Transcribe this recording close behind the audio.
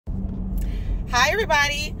Hi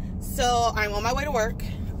everybody. So I'm on my way to work.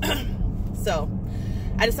 So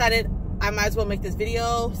I decided I might as well make this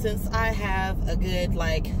video since I have a good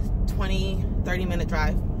like 20-30 minute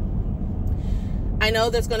drive. I know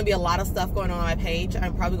there's going to be a lot of stuff going on my page.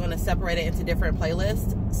 I'm probably going to separate it into different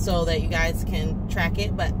playlists so that you guys can track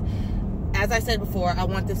it. But as I said before, I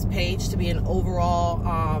want this page to be an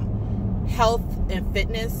overall health and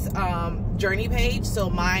fitness journey page. So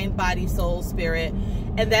mind, body, soul, spirit.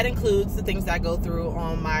 And that includes the things that I go through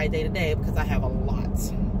on my day-to-day because I have a lot.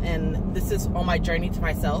 And this is on my journey to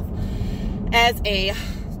myself as a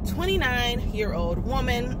 29-year-old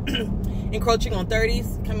woman encroaching on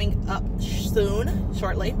 30s, coming up soon,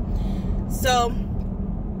 shortly. So,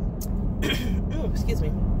 excuse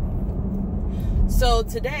me. So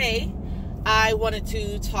today, I wanted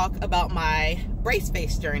to talk about my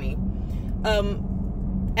BRACEFACE journey.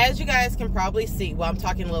 As you guys can probably see, well, I'm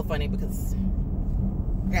talking a little funny because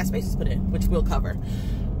I got spaces put in, which we'll cover.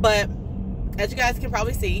 But as you guys can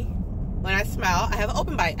probably see, when I smile, I have an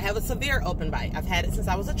open bite. I have a severe open bite. I've had it since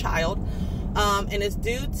I was a child. And it's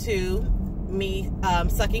due to me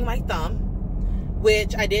sucking my thumb,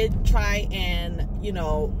 which I did try and, you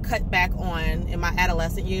know, cut back on in my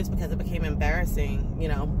adolescent years because it became embarrassing, you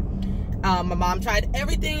know. My mom tried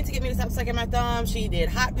everything to get me to stop sucking my thumb. She did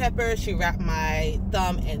hot pepper. She wrapped my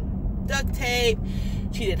thumb in duct tape.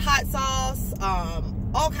 She did hot sauce,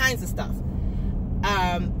 all kinds of stuff.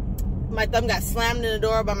 My thumb got slammed in the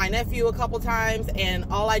door by my nephew a couple times, and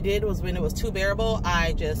all I did was, when it was too bearable,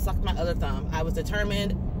 I just sucked my other thumb. I was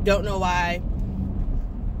determined. Don't know why.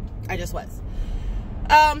 I just was.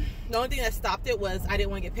 The only thing that stopped it was I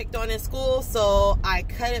didn't want to get picked on in school, so I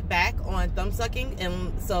cut it back on thumb sucking.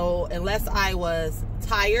 And so unless I was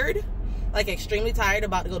tired, like extremely tired,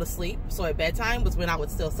 about to go to sleep, so at bedtime was when I would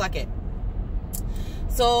still suck it.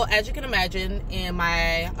 So as you can imagine, in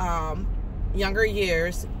my younger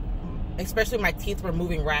years, especially when my teeth were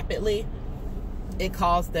moving rapidly, it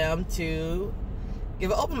caused them to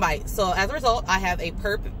give an open bite. So as a result, I have a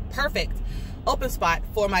perfect open spot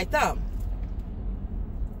for my thumb.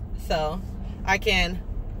 So I can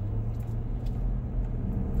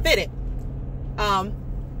fit it.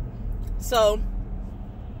 So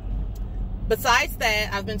besides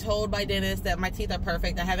that, I've been told by dentists that my teeth are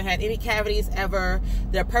perfect. I haven't had any cavities ever.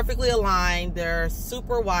 They're perfectly aligned. They're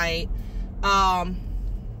super white.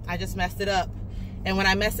 I just messed it up. And when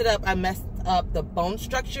I messed it up, I messed up the bone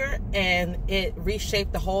structure, and it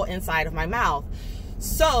reshaped the whole inside of my mouth.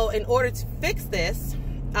 So in order to fix this,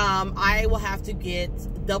 I will have to get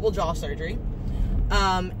double jaw surgery.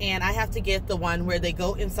 And I have to get the one where they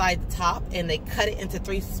go inside the top and they cut it into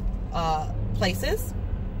 3 places.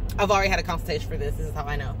 I've already had a consultation for this. This is how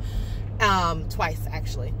I know. Twice,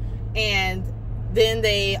 actually. And then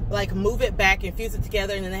they like move it back and fuse it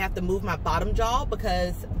together, and then they have to move my bottom jaw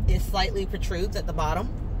because it slightly protrudes at the bottom.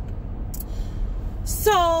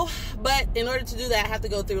 So, but in order to do that, I have to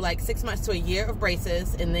go through like 6 months to a year of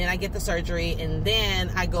braces, and then I get the surgery, and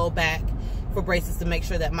then I go back for braces to make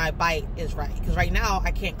sure that my bite is right. Because right now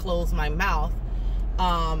I can't close my mouth,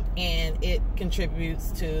 and it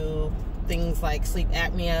contributes to things like sleep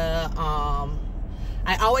apnea.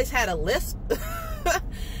 I always had a lisp.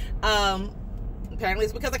 Apparently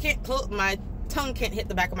it's because I can't close, my tongue can't hit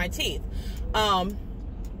the back of my teeth.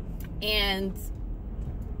 And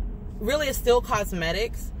really it's still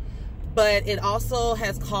cosmetics, but it also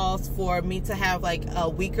has caused for me to have like a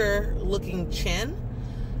weaker looking chin.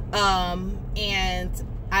 And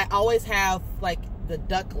I always have like the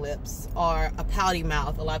duck lips or a pouty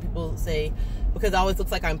mouth. A lot of people say, because it always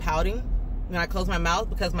looks like I'm pouting when I close my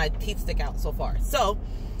mouth because my teeth stick out so far. So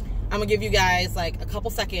I'm gonna give you guys like a couple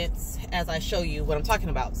seconds as I show you what I'm talking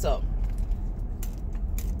about. So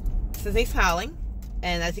this is me smiling,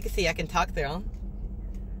 and as you can see, I can talk through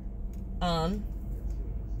them.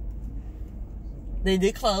 They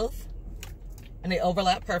do close, and they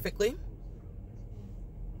overlap perfectly.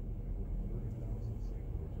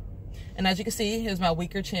 And as you can see, here's my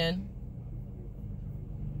weaker chin.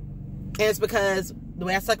 And it's because the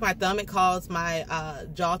way I suck my thumb, it caused my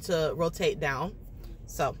jaw to rotate down.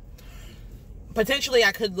 So potentially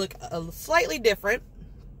I could look slightly different.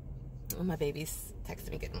 Oh, my baby's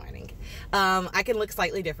texting me good morning. I can look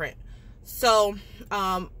slightly different. So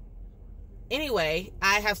anyway,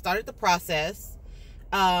 I have started the process.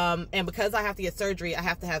 And because I have to get surgery, I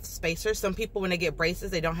have to have spacers. Some people, when they get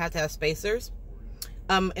braces, they don't have to have spacers.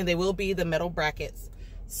 And they will be the metal brackets.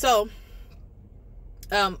 So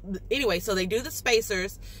anyway, so they do the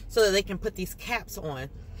spacers so that they can put these caps on. And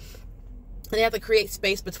they have to create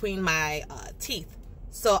space between my teeth.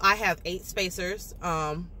 So I have 8 spacers.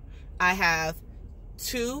 I have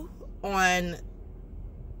 2 on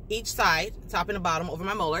each side, top and the bottom, over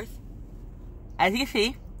my molars. As you can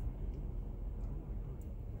see,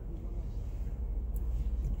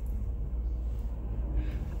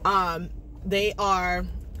 they are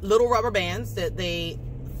little rubber bands that they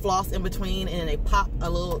floss in between, and they pop a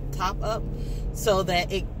little top up so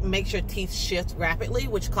that it makes your teeth shift rapidly,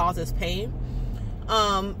 which causes pain.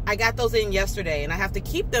 I got those in yesterday, and I have to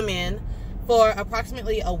keep them in for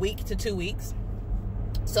approximately a week to 2 weeks.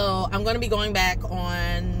 So I'm going to be going back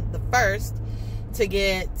on the 1st to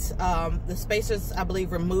get the spacers, I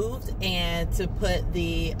believe, removed, and to put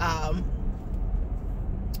the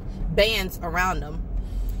bands around them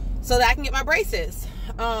so that I can get my braces.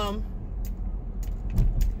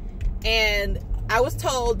 And I was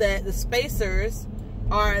told that the spacers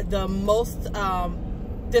are the most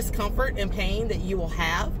discomfort and pain that you will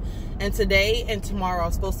have, and today and tomorrow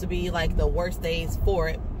are supposed to be like the worst days for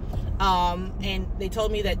it. And they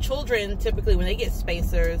told me that children, typically when they get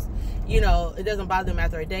spacers, you know, it doesn't bother them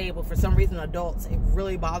after a day, but for some reason adults, it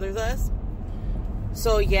really bothers us.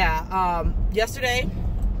 So yeah, yesterday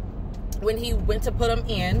when he went to put them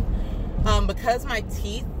in, because my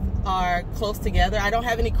teeth are close together, I don't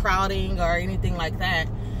have any crowding or anything like that.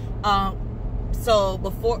 So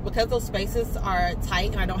because those spaces are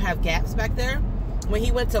tight and I don't have gaps back there, when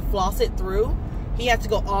he went to floss it through, he had to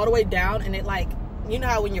go all the way down, and it, like, you know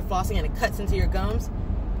how when you're flossing and it cuts into your gums?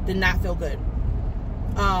 Did not feel good.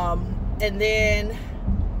 And then,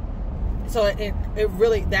 so it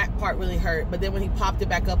really, that part really hurt. But then when he popped it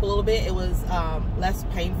back up a little bit, it was less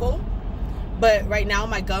painful. But right now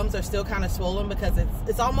my gums are still kind of swollen because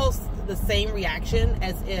it's almost the same reaction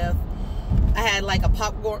as if I had like a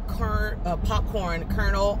popcorn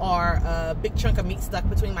kernel or a big chunk of meat stuck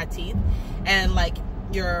between my teeth, and like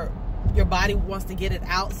your body wants to get it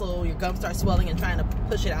out, so your gums start swelling and trying to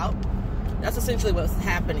push it out. That's essentially what's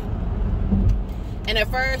happening. And at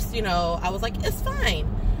first, you know, I was like, it's fine.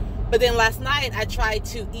 But then last night I tried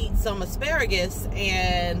to eat some asparagus,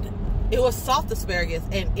 and it was soft asparagus,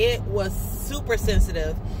 and it was super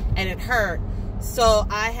sensitive and it hurt. So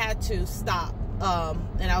I had to stop.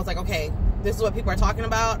 And I was like, okay, this is what people are talking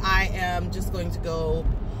about. I am just going to go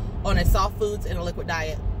on a soft foods and a liquid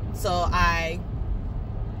diet. So I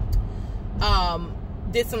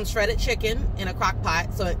did some shredded chicken in a crock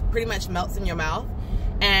pot, so it pretty much melts in your mouth,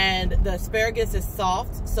 and the asparagus is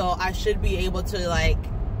soft, so I should be able to, like,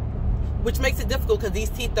 which makes it difficult because these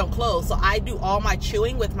teeth don't close, so I do all my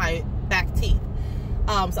chewing with my back teeth.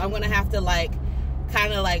 So I'm gonna have to, like,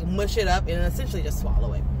 kind of like mush it up and essentially just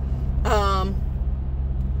swallow it.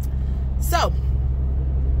 So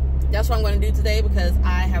that's what I'm going to do today, because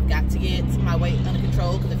I have got to get my weight under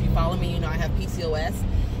control, because if you follow me, you know I have PCOS,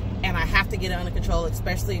 and I have to get it under control,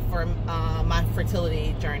 especially for my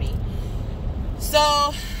fertility journey.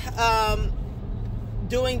 So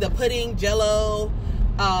doing the pudding, jello,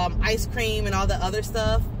 ice cream, and all the other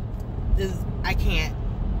stuff, I can't.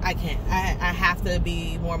 I have to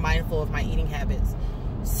be more mindful of my eating habits.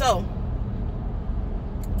 So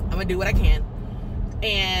I'm gonna do what I can.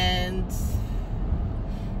 And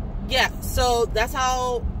yeah, so that's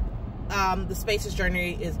how the Spaces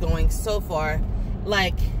journey is going so far.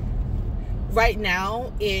 Like, right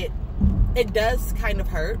now it does kind of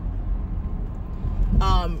hurt.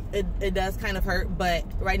 It does kind of hurt, but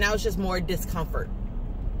right now it's just more discomfort.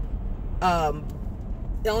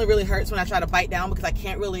 It only really hurts when I try to bite down, because I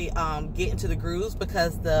can't really get into the grooves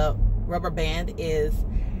because the rubber band is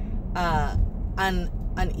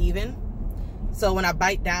uneven. So when I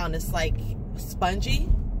bite down, it's like spongy,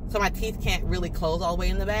 so my teeth can't really close all the way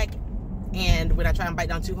in the back. And when I try and bite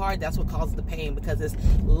down too hard, that's what causes the pain, because it's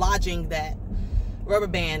lodging that rubber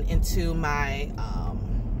band into my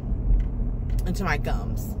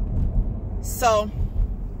gums. So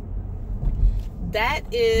that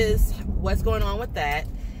is what's going on with that.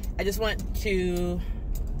 I just want to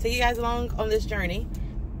take you guys along on this journey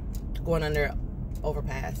going under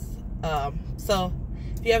overpass. So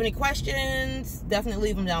if you have any questions, definitely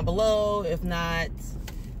leave them down below. If not,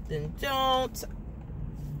 then don't.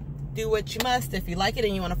 Do what you must. If you like it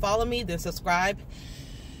and you want to follow me, then subscribe.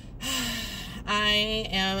 I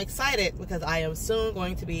am excited because I am soon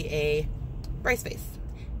going to be a brace face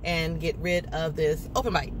and get rid of this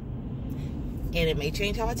open bite. And it may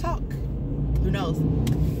change how I talk. Who knows?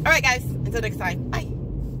 All right, guys. Until next time. Bye.